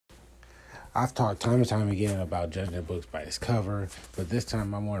I've talked time and time again about judging a book by its cover, but this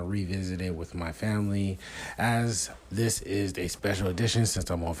time I want to revisit it with my family as this is a special edition since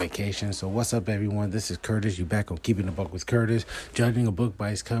I'm on vacation. So what's up, everyone? This is Curtis. You back on Keeping the Buck with Curtis, judging a book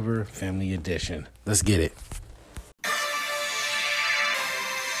by its cover, family edition. Let's get it.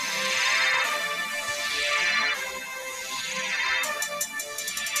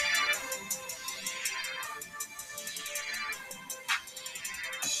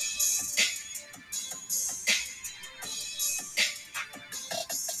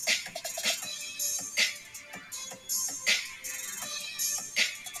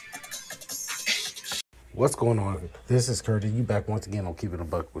 What's going on? This is Curtis. You back once again on Keeping the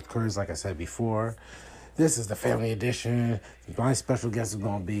Buck with Curtis. Like I said before, this is the family edition. My special guest is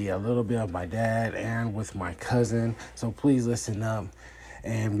going to be a little bit of my dad and with my cousin. So please listen up.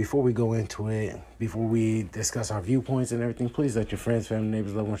 And before we go into it, before we discuss our viewpoints and everything, please let your friends, family,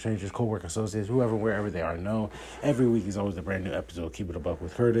 neighbors, loved ones, strangers, co-workers, associates, whoever, wherever they are know. Every week is always a brand new episode of Keeping the Buck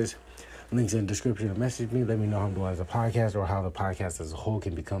with Curtis. Links in the description and message me. Let me know how I'm doing as a podcast or how the podcast as a whole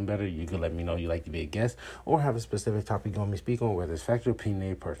can become better. You can let me know you'd like to be a guest or have a specific topic you want me to speak on, whether it's factual,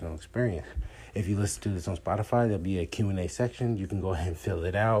 opinionated, personal experience. If you listen to this on Spotify, there'll be a Q&A section. You can go ahead and fill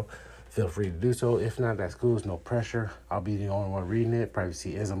it out. Feel free to do so. If not, that's cool. It's no pressure. I'll be the only one reading it.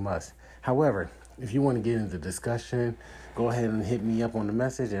 Privacy is a must. However, if you want to get into the discussion, go ahead and hit me up on the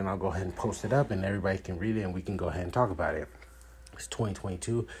message and I'll go ahead and post it up and everybody can read it and we can go ahead and talk about it. It's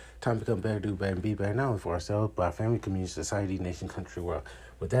 2022. Time to become better, do better, and be better, not only for ourselves, but our family, community, society, nation, country, world.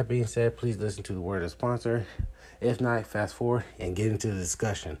 With that being said, please listen to the word of the sponsor. If not, fast forward and get into the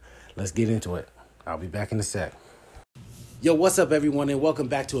discussion. Let's get into it. I'll be back in a sec. Yo, what's up, everyone, and welcome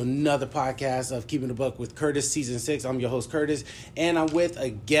back to another podcast of Keeping the Buck with Curtis, Season 6. I'm your host, Curtis, and I'm with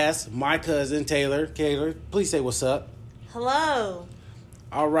a guest, my cousin, Taylor. Taylor, please say what's up. Hello.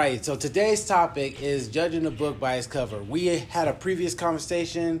 All right, so today's topic is judging a book by its cover. We had a previous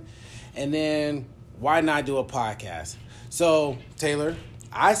conversation, and then why not do a podcast? So, Taylor,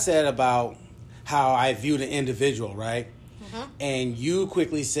 I said about how I viewed an individual, right? Mm-hmm. And you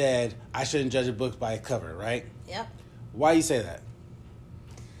quickly said I shouldn't judge a book by its cover, right? Yep. Why you say that?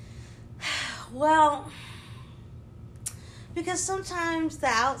 Well, because sometimes the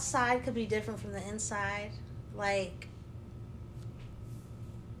outside could be different from the inside. Like,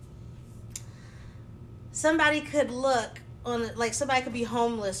 somebody could somebody could be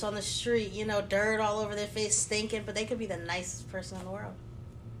homeless on the street, dirt all over their face, stinking, but they could be the nicest person in the world.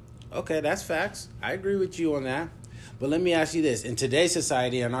 Okay, that's facts. I agree with you on that. But let me ask you this. In today's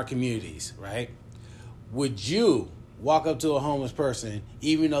society and our communities, right, would you walk up to a homeless person,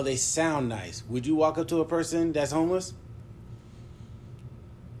 even though they sound nice? Would you walk up to a person that's homeless?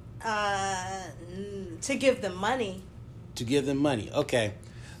 To give them money. To give them money. Okay.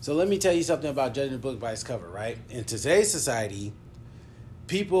 So let me tell you something about judging a book by its cover, right? In today's society,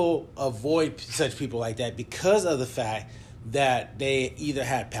 people avoid such people like that because of the fact that they either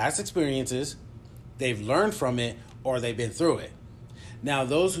had past experiences, they've learned from it, or they've been through it. Now,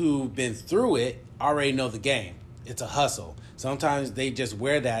 those who've been through it already know the game. It's a hustle. Sometimes they just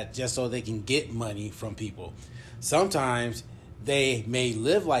wear that just so they can get money from people. Sometimes they may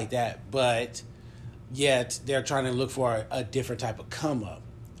live like that, but yet they're trying to look for a different type of come up.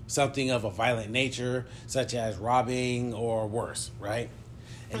 Something of a violent nature, such as robbing or worse, right?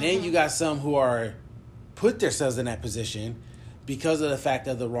 And then you got some who are put themselves in that position because of the fact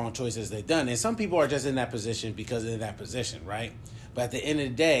of the wrong choices they've done. And some people are just in that position because they're in that position, right? But at the end of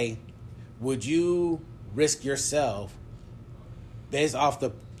the day, would you risk yourself based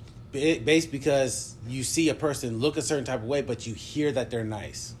because you see a person look a certain type of way, but you hear that they're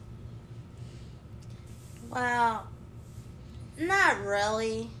nice? Well, not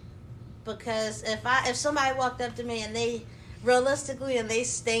really. Because if somebody walked up to me and they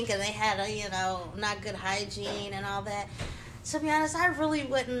stink and they had not good hygiene and all that, to be honest, I really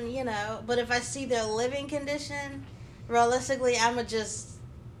wouldn't, but if I see their living condition, realistically, I'm going to just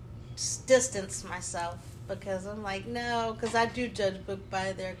distance myself because I'm like, no, because I do judge book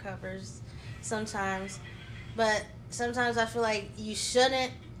by their covers sometimes. But sometimes I feel like you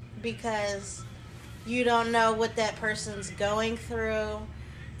shouldn't because you don't know what that person's going through.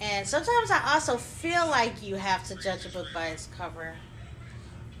 And sometimes I also feel like you have to judge a book by its cover.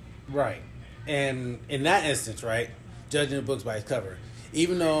 Right. And in that instance, right, judging the books by its cover.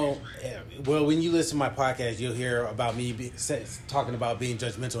 Even though, well, when you listen to my podcast, you'll hear about me talking about being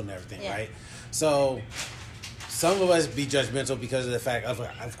judgmental and everything, yeah. Right? So some of us be judgmental because of the fact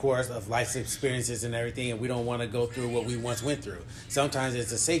of course, of life's experiences and everything, and we don't want to go through what we once went through. Sometimes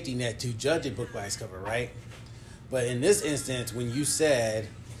it's a safety net to judge a book by its cover, right? But in this instance, when you said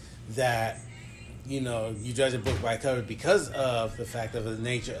that, you judge a book by cover because of the fact of the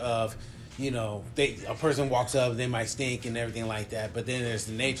nature of, a person walks up, they might stink and everything like that. But then there's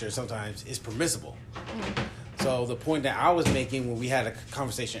the nature. Sometimes it's permissible. So the point that I was making when we had a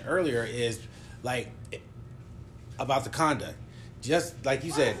conversation earlier is like about the conduct. Just like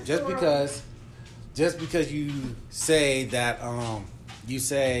you said, just because you say that you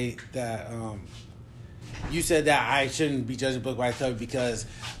said that I shouldn't be judging a book by its cover because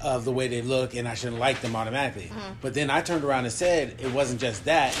of the way they look and I shouldn't like them automatically. Mm-hmm. But then I turned around and said it wasn't just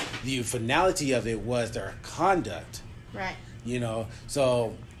that. The finality of it was their conduct. Right.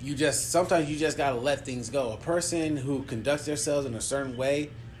 So sometimes you just got to let things go. A person who conducts themselves in a certain way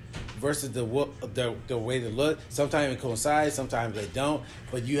versus the way they look, sometimes it coincides, sometimes they don't.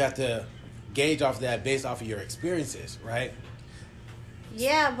 But you have to gauge off that based off of your experiences, right?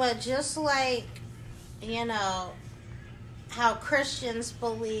 Yeah, but just like, how Christians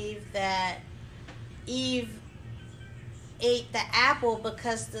believe that Eve ate the apple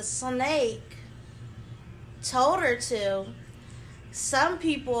because the snake told her to. Some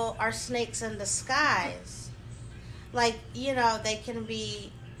people are snakes in disguise. Like, they can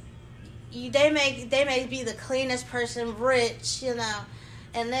be, they may be the cleanest person, rich,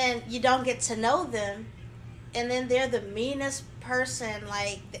 and then you don't get to know them, and then they're the meanest person.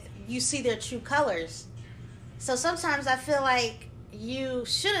 Like, you see their true colors. So sometimes I feel like you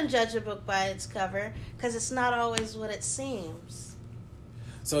shouldn't judge a book by its cover because it's not always what it seems.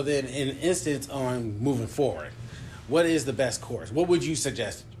 So then, in an instance on moving forward, what is the best course? What would you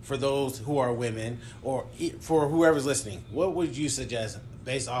suggest for those who are women or for whoever's listening? What would you suggest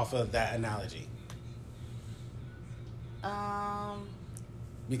based off of that analogy?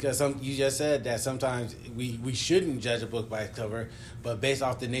 Because you just said that sometimes we shouldn't judge a book by its cover, but based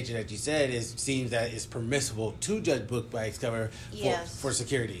off the nature that you said, it seems that it's permissible to judge a book by its cover for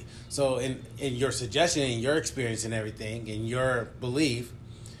security. So in your suggestion, in your experience and everything, in your belief,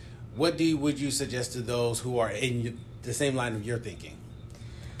 what would you suggest to those who are in the same line of your thinking?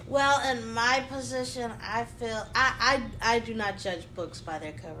 Well, in my position, I feel I do not judge books by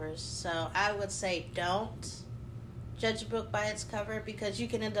their covers. So I would say don't judge a book by its cover because you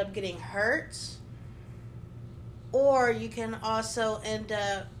can end up getting hurt, or you can also end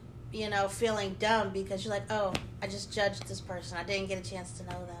up, feeling dumb because you're like, oh, I just judged this person. I didn't get a chance to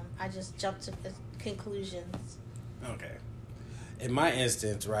know them. I just jumped to conclusions. Okay. In my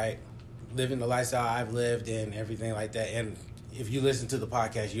instance, right, living the lifestyle I've lived and everything like that, and if you listen to the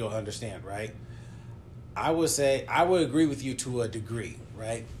podcast, you'll understand, right? I would agree with you to a degree,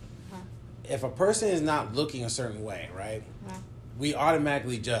 right? Uh-huh. If a person is not looking a certain way, right, uh-huh, we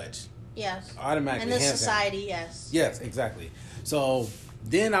automatically judge. Yes. Automatically. In this society, yes. Yes, exactly. So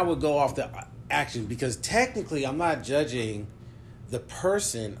then I would go off the action because technically I'm not judging the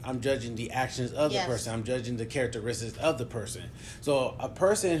person, I'm judging the actions of the person. I'm judging the characteristics of the person. So a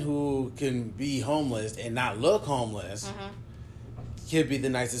person who can be homeless and not look homeless could be the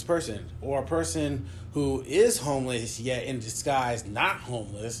nicest person. Or a person who is homeless yet in disguise not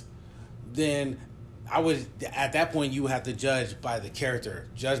homeless, then at that point you would have to judge by the character,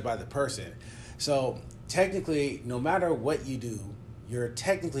 judge by the person. So technically, no matter what you do, you're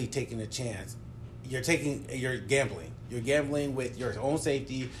technically taking a chance. You're gambling. You're gambling with your own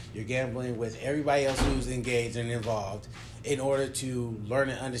safety. You're gambling with everybody else who's engaged and involved in order to learn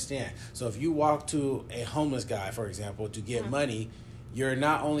and understand. So if you walk to a homeless guy, for example, to get money, you're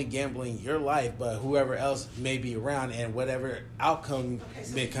not only gambling your life, but whoever else may be around, and whatever outcome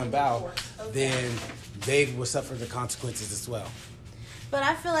may come out, then they will suffer the consequences as well. But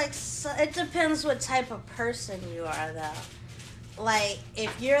I feel like it depends what type of person you are, though. Like,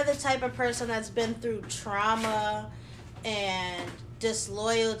 if you're the type of person that's been through trauma and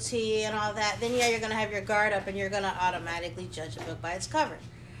disloyalty and all that, then you're going to have your guard up and you're going to automatically judge a book by its cover.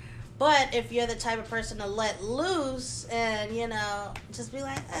 But if you're the type of person to let loose and, just be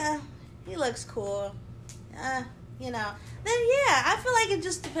like, he looks cool, then I feel like it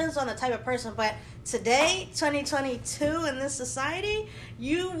just depends on the type of person. But today, 2022, in this society,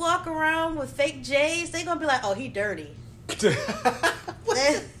 you walk around with fake J's, they're going to be like, oh, he dirty.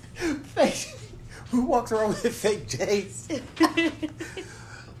 Who walks around with fake J's?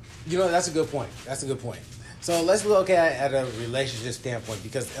 That's a good point. So let's look at a relationship standpoint,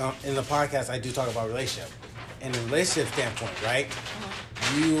 because in the podcast I do talk about relationship. In a relationship standpoint, right?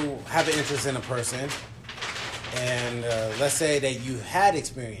 You have an interest in a person, and let's say that you had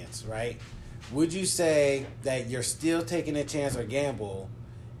experience, right? Would you say that you're still taking a chance or gamble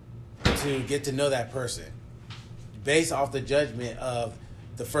to get to know that person based off the judgment of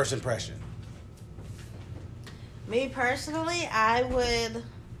the first impression? Me personally, I would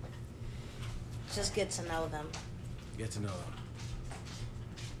just get to know them. Get to know them.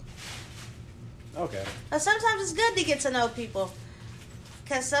 Okay. But sometimes it's good to get to know people.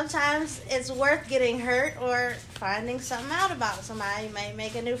 Because sometimes it's worth getting hurt or finding something out about somebody. You may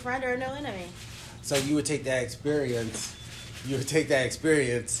make a new friend or a new enemy. So you would take that experience,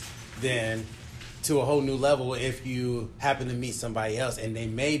 then to a whole new level if you happen to meet somebody else and they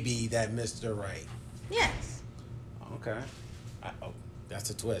may be that Mr. Right. Yes. Okay. That's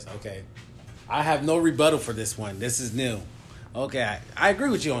a twist. Okay. I have no rebuttal for this one. This is new. Okay. I agree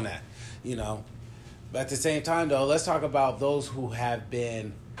with you on that. You know. But at the same time, though, let's talk about those who have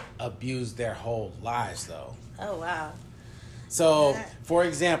been abused their whole lives, though. Oh, wow. So, for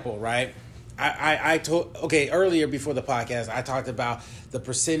example, right, I told, earlier before the podcast, I talked about the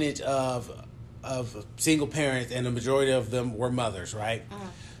percentage of single parents, and the majority of them were mothers, right?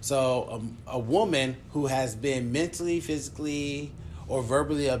 So, a woman who has been mentally, physically, or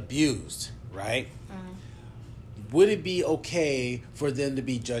verbally abused, right, would it be okay for them to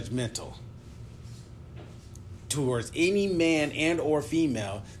be judgmental towards any man and or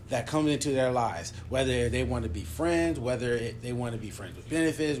female that comes into their lives, whether they want to be friends, whether they want to be friends with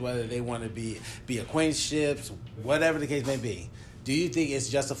benefits, whether they want to be acquaintanceships, whatever the case may be? Do you think it's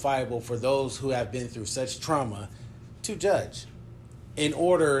justifiable for those who have been through such trauma to judge in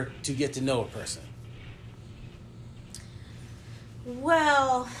order to get to know a person?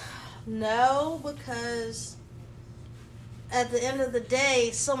 Well, no, because at the end of the day,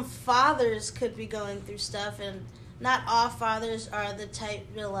 some fathers could be going through stuff, and not all fathers are the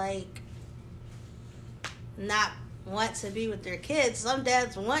type to, like, not want to be with their kids. Some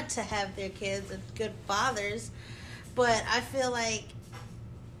dads want to have their kids and good fathers, but I feel like,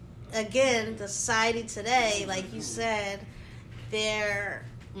 again, the society today, like you said, they're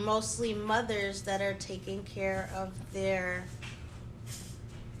mostly mothers that are taking care of their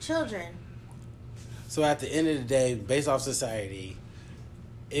children. So at the end of the day, based off society,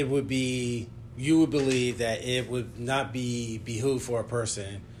 you would believe that it would not be behooved for a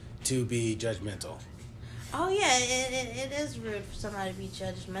person to be judgmental. Oh yeah, it is rude for somebody to be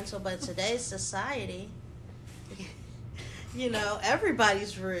judgmental, but today's society,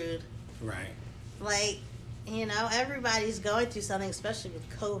 everybody's rude. Right. Like, everybody's going through something, especially with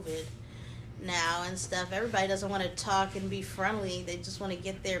COVID now and stuff. Everybody doesn't want to talk and be friendly. They just want to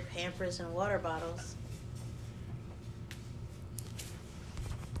get their Pampers and water bottles.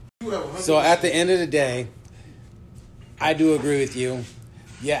 So at the end of the day, I do agree with you.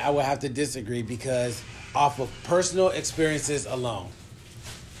 Yeah, I would have to disagree because off of personal experiences alone.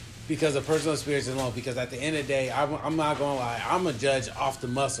 Because at the end of the day, I'm not going to lie, I'm a judge off the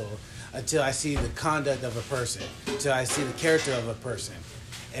muscle until I see the conduct of a person, until I see the character of a person.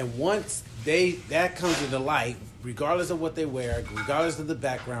 And once that comes into light, regardless of what they wear, regardless of the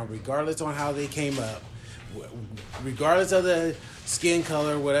background, regardless on how they came up, regardless of the skin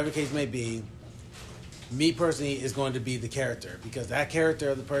color, whatever the case may be, me personally is going to be the character, because that character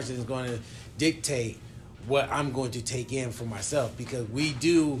of the person is going to dictate what I'm going to take in for myself, because we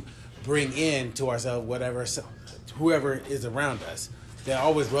do bring in to ourselves whoever is around us. They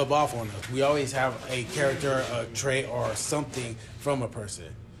always rub off on us. We always have a character, a trait, or something from a person.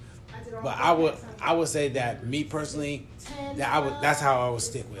 But I would say that me personally, that's how I would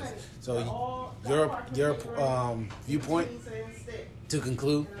stick with. So your viewpoint to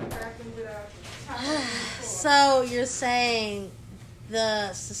conclude. So you're saying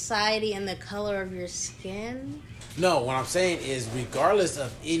the society and the color of your skin? No, what I'm saying is, regardless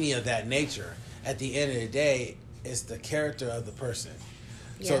of any of that nature, at the end of the day, it's the character of the person.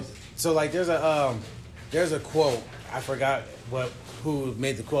 Yes. So like there's a quote, I forgot who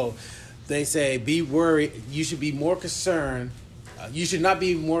made the quote. They say, "Be worried. You should be more concerned. You should not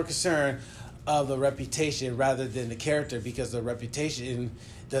be more concerned of the reputation rather than the character, because the reputation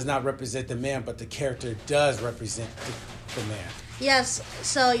does not represent the man, but the character does represent the man." Yes.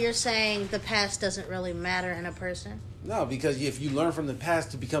 So you're saying the past doesn't really matter in a person? No, because if you learn from the past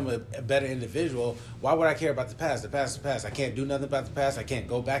to become a better individual, why would I care about the past? The past is the past. I can't do nothing about the past. I can't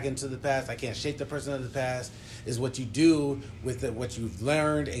go back into the past. I can't shape the person of the past. It's what you do with what you've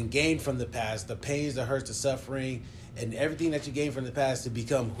learned and gained from the past, the pains, the hurts, the suffering, and everything that you gained from the past to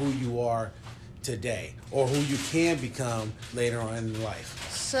become who you are today, or who you can become later on in life.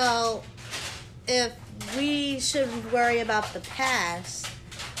 So, if we should worry about the past,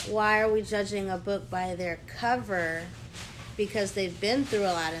 why are we judging a book by their cover? Because they've been through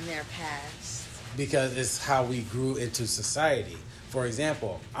a lot in their past. Because it's how we grew into society. For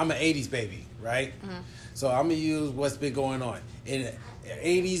example, I'm an 80s baby, right? Mm-hmm. So I'm going to use what's been going on. In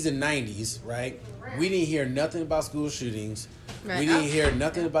 80s and 90s, right? We didn't hear nothing about school shootings. Right. We didn't hear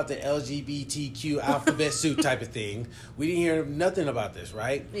nothing about the LGBTQ alphabet soup type of thing. We didn't hear nothing about this,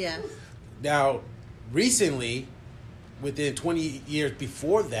 right? Yeah. Now, recently, within 20 years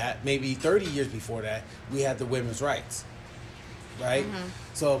before that, maybe 30 years before that, we had the women's rights, right? Mm-hmm.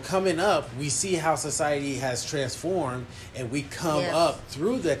 So coming up, we see how society has transformed, and we come up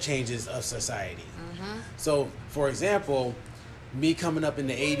through the changes of society. Mm-hmm. So, for example, me coming up in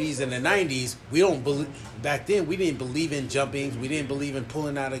the 80s and the 90s, we don't believe, back then we didn't believe in jumpings. We didn't believe in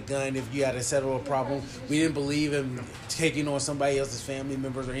pulling out a gun if you had to settle a problem. We didn't believe in taking on somebody else's family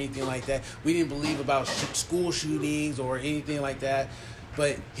members or anything like that. We didn't believe about school shootings or anything like that.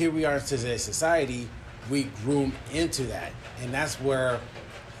 But here we are in today's society. We grew into that, and that's where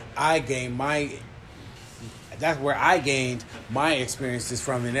I gained my experiences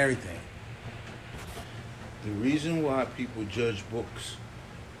from and everything. The reason why people judge books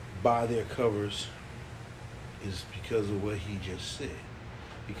by their covers is because of what he just said.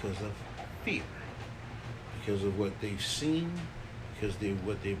 Because of fear. Because of what they've seen. Because of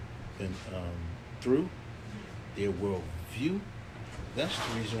what they've been through. Their worldview. That's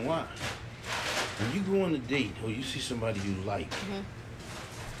the reason why. When you go on a date or you see somebody you like,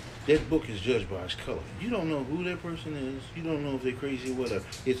 that book is judged by its color. You don't know who that person is. You don't know if they're crazy or whatever.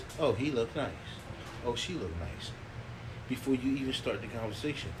 It's, oh, he looked nice. Oh, she looked nice. Before you even start the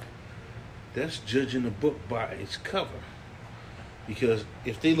conversation. That's judging a book by its cover. Because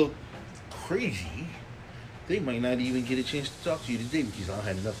if they look crazy, they might not even get a chance to talk to you today because I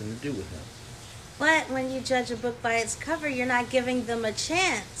had nothing to do with them. But when you judge a book by its cover, you're not giving them a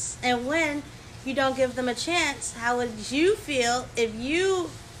chance. And when you don't give them a chance, how would you feel if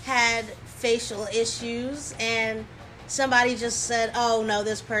you had facial issues and somebody just said, oh, no,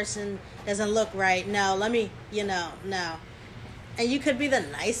 this person doesn't look right. No, let me, no. And you could be the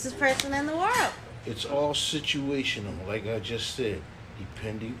nicest person in the world. It's all situational, like I just said,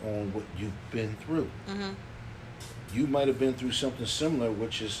 depending on what you've been through. Mm-hmm. You might have been through something similar,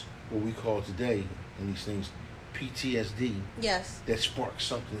 which is what we call today in these things PTSD. Yes. That sparks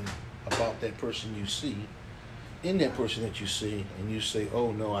something about that person you see, in that person that you see, and you say,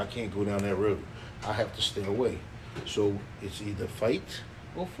 oh, no, I can't go down that road. I have to stay away. So it's either fight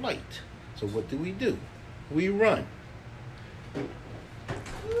or flight. So what do? We run.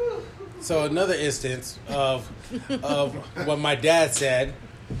 So another instance of what my dad said,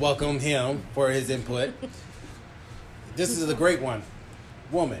 welcome him for his input. This is a great one.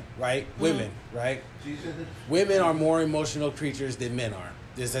 Woman, right? Women, right? Women are more emotional creatures than men are.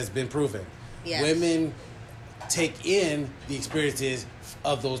 This has been proven. Yes. Women take in the experiences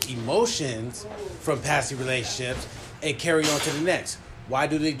of those emotions from past relationships and carry on to the next. Why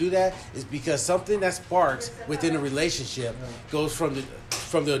do they do that? It's because something that sparks within a relationship goes from the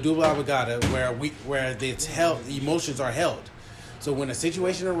medulla oblongata where it's held, the emotions are held. So when a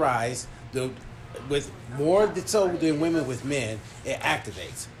situation arises, with more so than women with men, it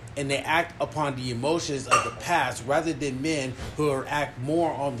activates. And they act upon the emotions of the past rather than men who act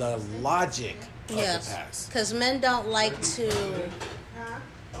more on the logic of the past. Because men don't like to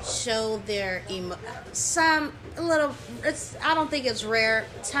show their I don't think it's rare.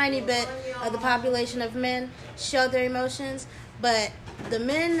 Tiny bit of the population of men show their emotions, but the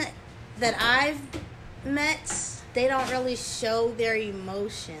men that I've met, they don't really show their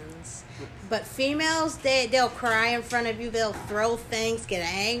emotions. But females, they'll cry in front of you. They'll throw things, get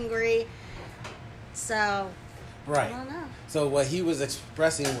angry. So, right. I don't know. So what he was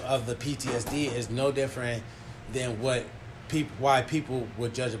expressing of the PTSD is no different than why people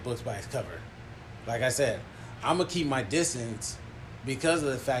would judge a book by its cover. Like I said, I'm gonna keep my distance because of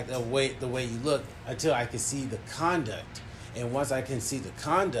the fact of the way you look until I can see the conduct. And once I can see the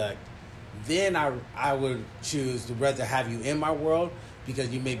conduct, then I would choose to rather have you in my world because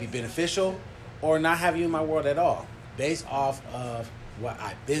you may be beneficial, or not have you in my world at all, based off of what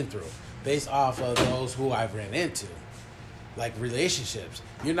I've been through, based off of those who I've ran into. Like relationships.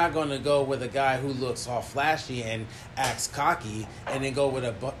 You're not going to go with a guy who looks all flashy and acts cocky and then go with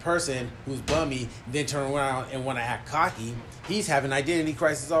a person who's bummy, then turn around and want to act cocky. He's having identity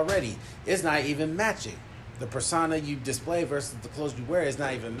crisis already. It's not even matching. The persona you display versus the clothes you wear is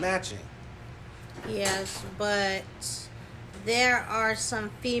not even matching. Yes, but there are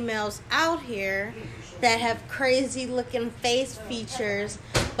some females out here that have crazy looking face features,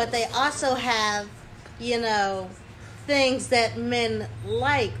 but they also have, things that men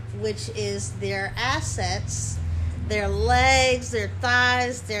like, which is their assets, their legs, their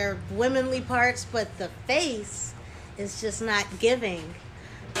thighs, their womanly parts, but the face is just not giving.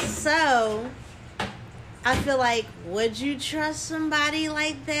 So I feel like, would you trust somebody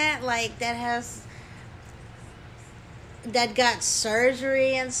like that? Like, that got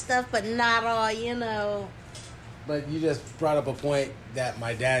surgery and stuff, but not all, But you just brought up a point that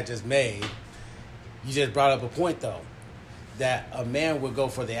my dad just made. You just brought up a point, though, that a man would go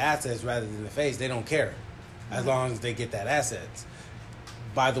for the assets rather than the face. They don't care as long as they get that assets.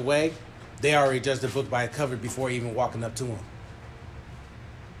 By the way, they already judged the book by a cover before even walking up to him.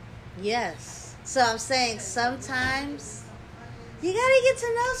 Yes. So I'm saying sometimes you gotta get to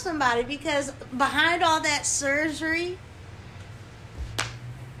know somebody, because behind all that surgery.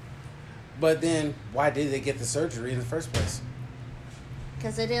 But then, why did they get the surgery in the first place?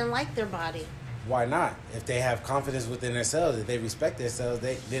 Because they didn't like their body. Why not? If they have confidence within themselves, if they respect themselves,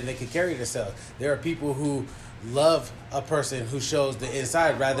 then they can carry themselves. There are people who love a person who shows the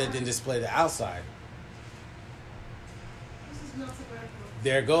inside rather than display the outside.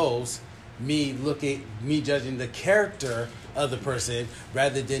 There goes me judging the character of the person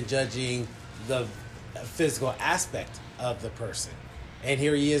rather than judging the physical aspect of the person. And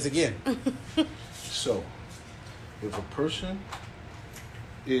here he is again. So, if a person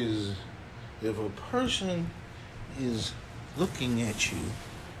is looking at you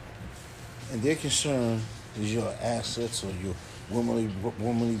and their concern is your assets or your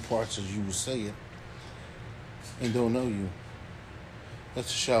womanly parts, as you would say it, and don't know you, that's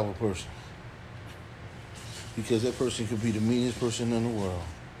a shallow person. Because that person could be the meanest person in the world.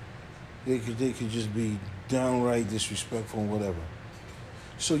 They could just be downright disrespectful and whatever.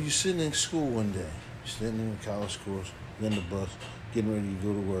 So you're sitting in school one day, you're sitting in college course, you're on the bus, getting ready to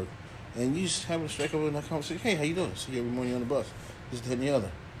go to work, and you just happen to strike up in that conversation. Hey, how you doing? See you every morning on the bus. This, that, and the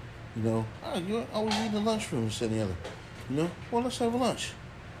other. You're always eating in the lunchroom, this, that, and the other. Well, let's have a lunch.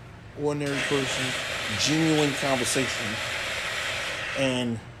 Ordinary person, genuine conversation,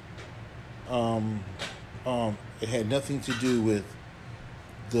 and it had nothing to do with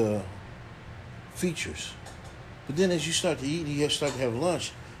the features. But then as you start to eat, you start to have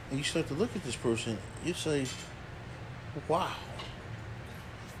lunch, and you start to look at this person, you say, wow,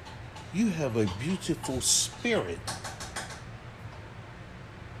 you have a beautiful spirit.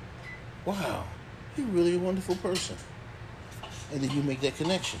 Wow, you're really a wonderful person. And then you make that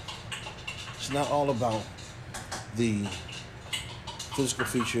connection. It's not all about the physical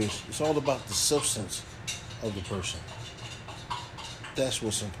features. It's all about the substance of the person. That's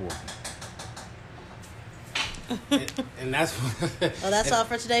what's important. and that's Well, that's all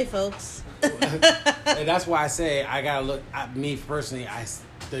for today, folks. and that's why I say I gotta look at me personally.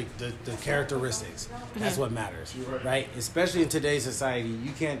 The characteristics. That's what matters, right? Especially in today's society,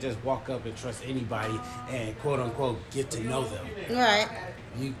 you can't just walk up and trust anybody and quote unquote get to know them. Right.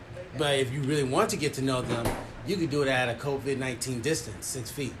 But if you really want to get to know them, you can do it at a COVID-19 distance,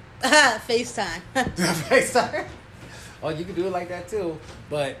 6 feet. FaceTime. FaceTime. Oh, you can do it like that too.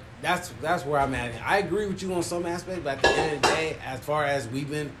 But that's where I'm at. I agree with you on some aspects, but at the end of the day, as far as we've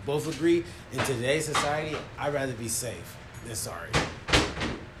been both agree, in today's society, I'd rather be safe than sorry.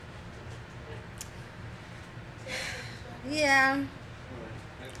 Yeah.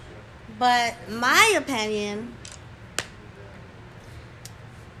 But my opinion,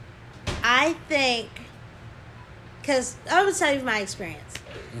 I think, because I would tell you my experience.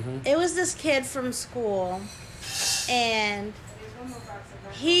 Mm-hmm. It was this kid from school, and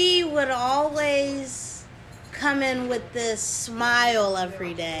he would always come in with this smile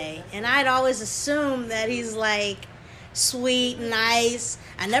every day. And I'd always assume that he's like sweet, nice.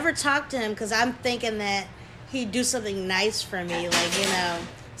 I never talked to him because I'm thinking that he'd do something nice for me, like,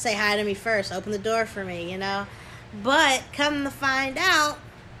 say hi to me first, open the door for me, But come to find out,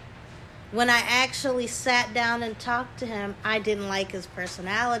 when I actually sat down and talked to him, I didn't like his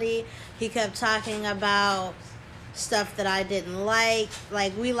personality. He kept talking about stuff that I didn't like.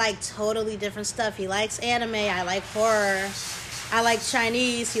 Like, we like totally different stuff. He likes anime, I like horror. I like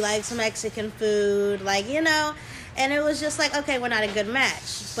Chinese, he likes Mexican food, and it was just like, okay, we're not a good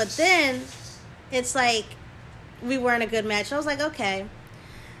match. But then, it's like, we weren't a good match. I was like, okay,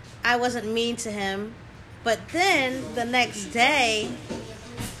 I wasn't mean to him. But then, the next day,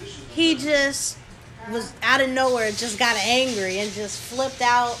 he just was out of nowhere, just got angry and just flipped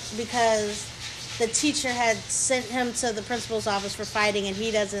out because the teacher had sent him to the principal's office for fighting, and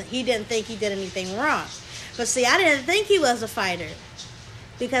he didn't think he did anything wrong. But see, I didn't think he was a fighter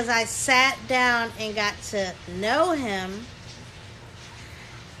because I sat down and got to know him.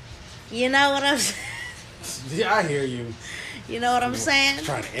 You know what I'm saying? Yeah, I hear you. You know what I'm saying? I'm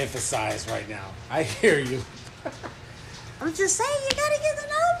trying to emphasize right now. I hear you. I'm just saying, you gotta get to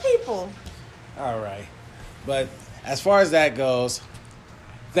know people. All right. But as far as that goes,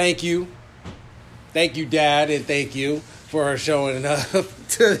 thank you Thank you, Dad, and thank you for showing up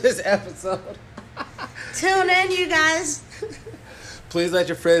to this episode. Tune in, you guys. Please let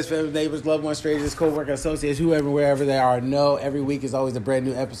your friends, family, neighbors, loved ones, strangers, co-workers, associates, whoever, wherever they are, know every week is always a brand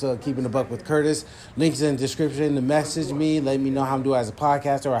new episode of Keeping the Buck with Curtis. Links in the description to message me. Let me know how I'm doing as a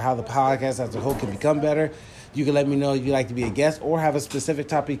podcaster or how the podcast as a whole can become better. You can let me know if you'd like to be a guest or have a specific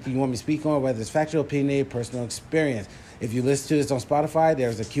topic you want me to speak on, whether it's factual, opinionated, personal experience. If you listen to this on Spotify,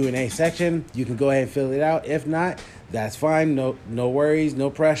 there's a Q&A section. You can go ahead and fill it out. If not, that's fine. No worries, no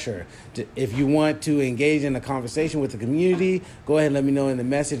pressure. If you want to engage in a conversation with the community, go ahead and let me know in the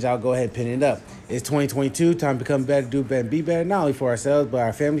message. I'll go ahead and pin it up. It's 2022. Time to become better, do better, and be better, not only for ourselves, but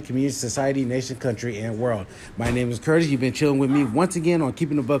our family, community, society, nation, country, and world. My name is Curtis. You've been chilling with me once again on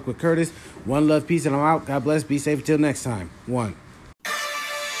Keeping the Buck with Curtis. One love, peace, and I'm out. God bless. Be safe until next time. One.